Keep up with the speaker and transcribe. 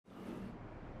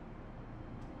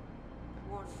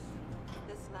Warning.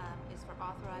 This lab is for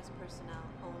authorized personnel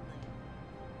only.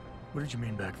 What did you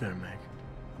mean back there, Meg?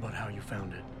 About how you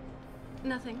found it?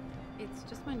 Nothing. It's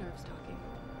just my nerves talking.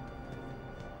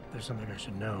 There's something I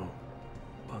should know.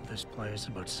 About this place,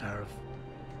 about Sarah.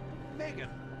 Megan!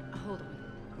 Hold on.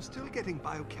 I'm still getting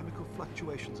biochemical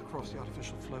fluctuations across the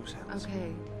artificial flow cells.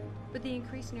 Okay. But the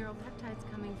increased neuropeptides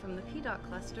coming from the PDOT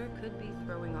cluster could be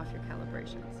throwing off your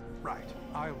calibrations. Right.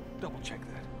 I'll double-check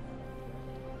that.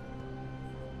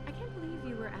 I can't believe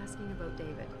you were asking about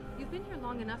David. You've been here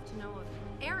long enough to know of...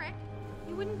 Eric!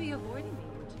 You wouldn't be avoiding me,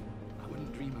 would you? I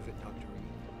wouldn't dream of it, Dr.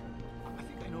 Reed. I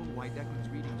think I know why Declan's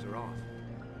readings are off.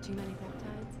 Too many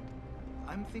peptides?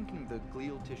 I'm thinking the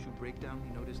glial tissue breakdown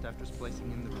we noticed after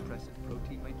splicing in the repressive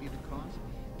protein might be the cause.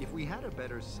 If we had a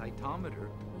better cytometer...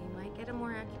 You might get a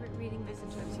more accurate reading than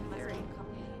theory.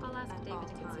 I'll ask David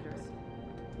to consider it.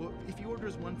 Well, if he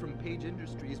orders one from Page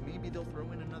Industries, maybe they'll throw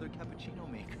in another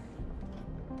cappuccino maker.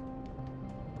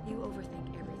 You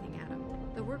overthink everything, Adam.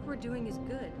 The work we're doing is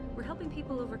good. We're helping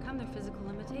people overcome their physical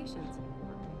limitations.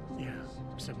 Yeah,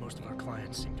 except most of our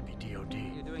clients seem to be DOD.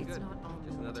 You're doing It's good. not all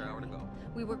Just another hour to go.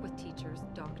 We work with teachers,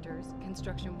 doctors,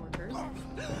 construction workers.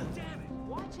 Damn it!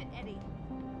 Watch it, Eddie.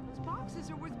 Those boxes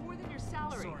are worth more than your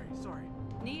salary. Sorry.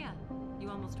 Nia, you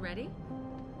almost ready?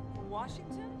 For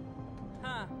Washington?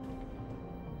 Huh.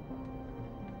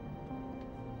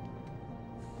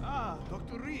 Ah,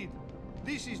 Dr. Reed.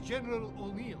 This is General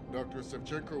O'Neill. Dr.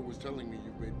 Sevchenko was telling me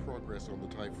you've made progress on the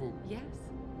Typhoon. Yes,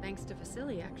 thanks to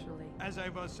Vasily, actually. As I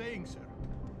was saying, sir,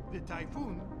 the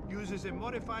Typhoon uses a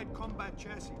modified combat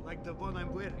chassis like the one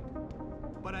I'm wearing.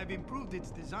 But I've improved its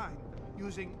design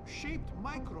using shaped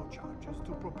microcharges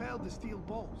to propel the steel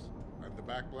balls. And the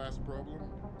backblast problem?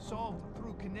 Solved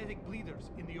through kinetic bleeders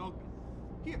in the augment.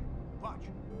 Here, watch.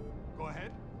 Go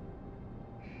ahead.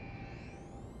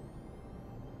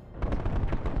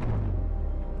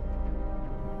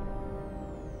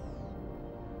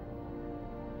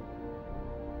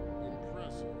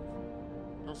 Impressive.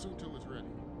 How soon till it's ready?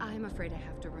 I'm afraid I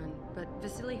have to run, but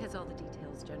Vasily has all the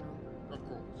details, General. Of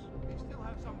course. We still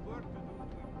have some work to do to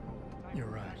improve the type You're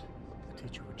of right. The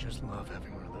teacher would just love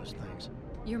having one of those things.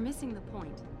 You're missing the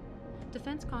point.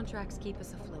 Defense contracts keep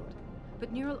us afloat,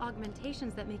 but neural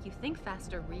augmentations that make you think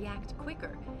faster react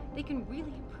quicker. They can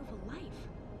really improve a life.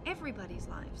 Everybody's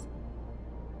lives.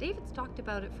 David's talked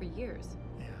about it for years.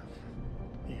 Yeah,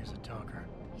 he is a talker.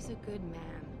 He's a good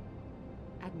man.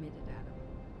 Admit it, Adam.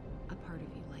 A part of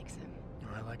you likes him.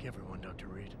 I like everyone, Dr.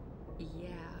 Reed. Yeah,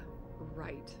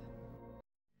 right.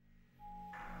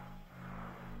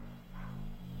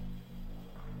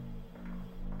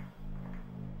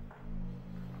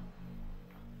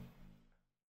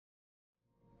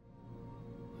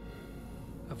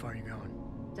 How far are you going?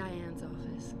 Diane's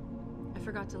office. I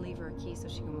forgot to leave her a key so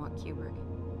she can walk Kubrick.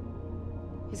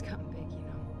 He's gotten big, you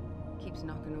know. Keeps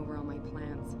knocking over all my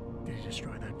plans. Did you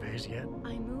destroy that vase yet?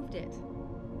 I moved it.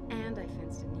 And I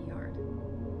fenced in the yard.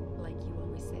 Like you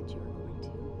always said you were going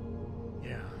to.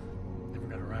 Yeah, never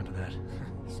got around to that.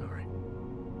 Sorry.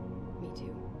 Me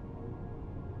too.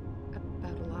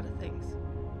 About a lot of things.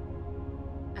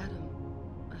 Adam,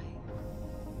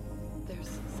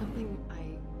 there's something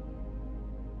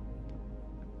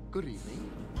Good evening.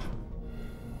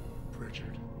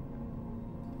 Pritchard.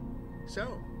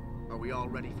 So, are we all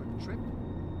ready for the trip?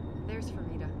 There's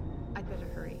Farida. I'd better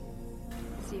hurry.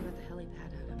 See you at the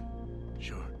helipad, Adam.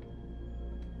 Sure.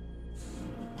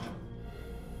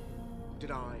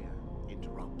 Did I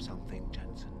interrupt something,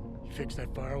 Jensen? You fixed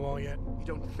that firewall yet? You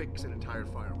don't fix an entire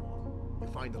firewall. You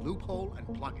find the loophole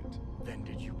and plug it. Then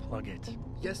did you plug it?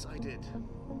 Yes, I did.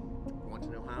 Want to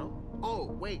know how?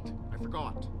 Oh, wait, I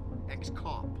forgot.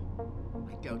 Ex-cop.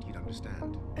 I doubt you'd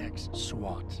understand.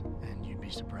 Ex-SWAT, and you'd be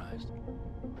surprised.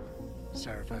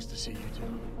 Sarah has to see you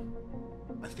too.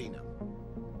 Athena.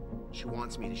 She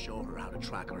wants me to show her how to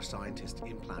track our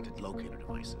scientist-implanted locator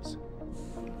devices.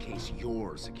 In case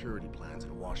your security plans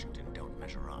in Washington don't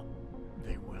measure up.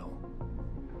 They will.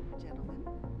 Gentlemen,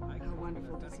 how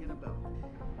wonderful to see you both.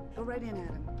 Go right in,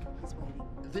 Adam. He's waiting.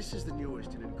 This is the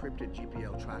newest in encrypted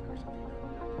GPL trackers, Athena.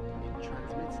 It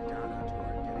transmits data to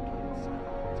our dedicated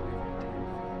satellites every 10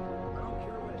 feet. I don't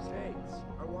care what it takes.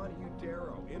 I want you,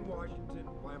 Darrow, in Washington,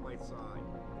 by my side.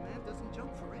 The man doesn't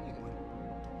jump for anyone.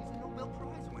 He's a Nobel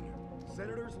Prize winner.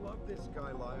 Senators love this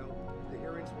guy, Lyle. The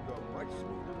hearings will go much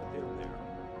smoother with him there.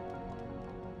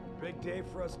 Big day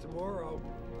for us tomorrow.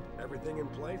 Everything in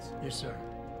place? Yes, sir.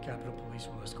 Capitol Police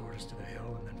will escort us to the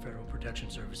Hill, and then Federal Protection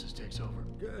Services takes over.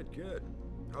 Good, good.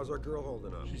 How's our girl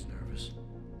holding up? She's nervous.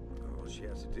 All she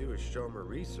has to do is show him her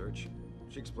research.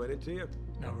 She explain it to you?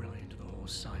 Not really into the whole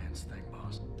science thing,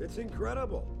 boss. It's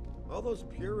incredible. All those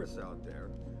purists out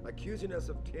there accusing us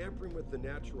of tampering with the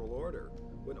natural order,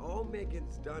 when all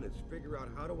Megan's done is figure out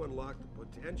how to unlock the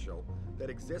potential that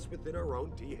exists within our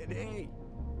own DNA.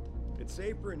 It's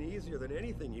safer and easier than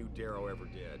anything you Darrow ever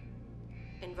did.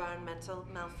 Environmental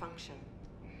malfunction.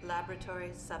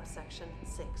 Laboratory subsection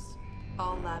 6.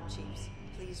 All lab chiefs,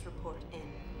 please report in.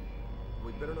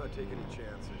 We better not take any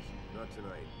chances. Not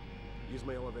tonight. Use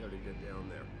my elevator to get down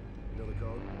there. You know the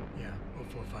code? Yeah,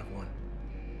 0451.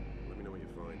 Let me know what you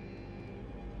find.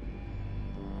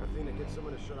 Athena, get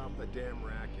someone to shut off the damn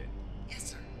racket.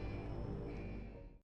 Yes, sir.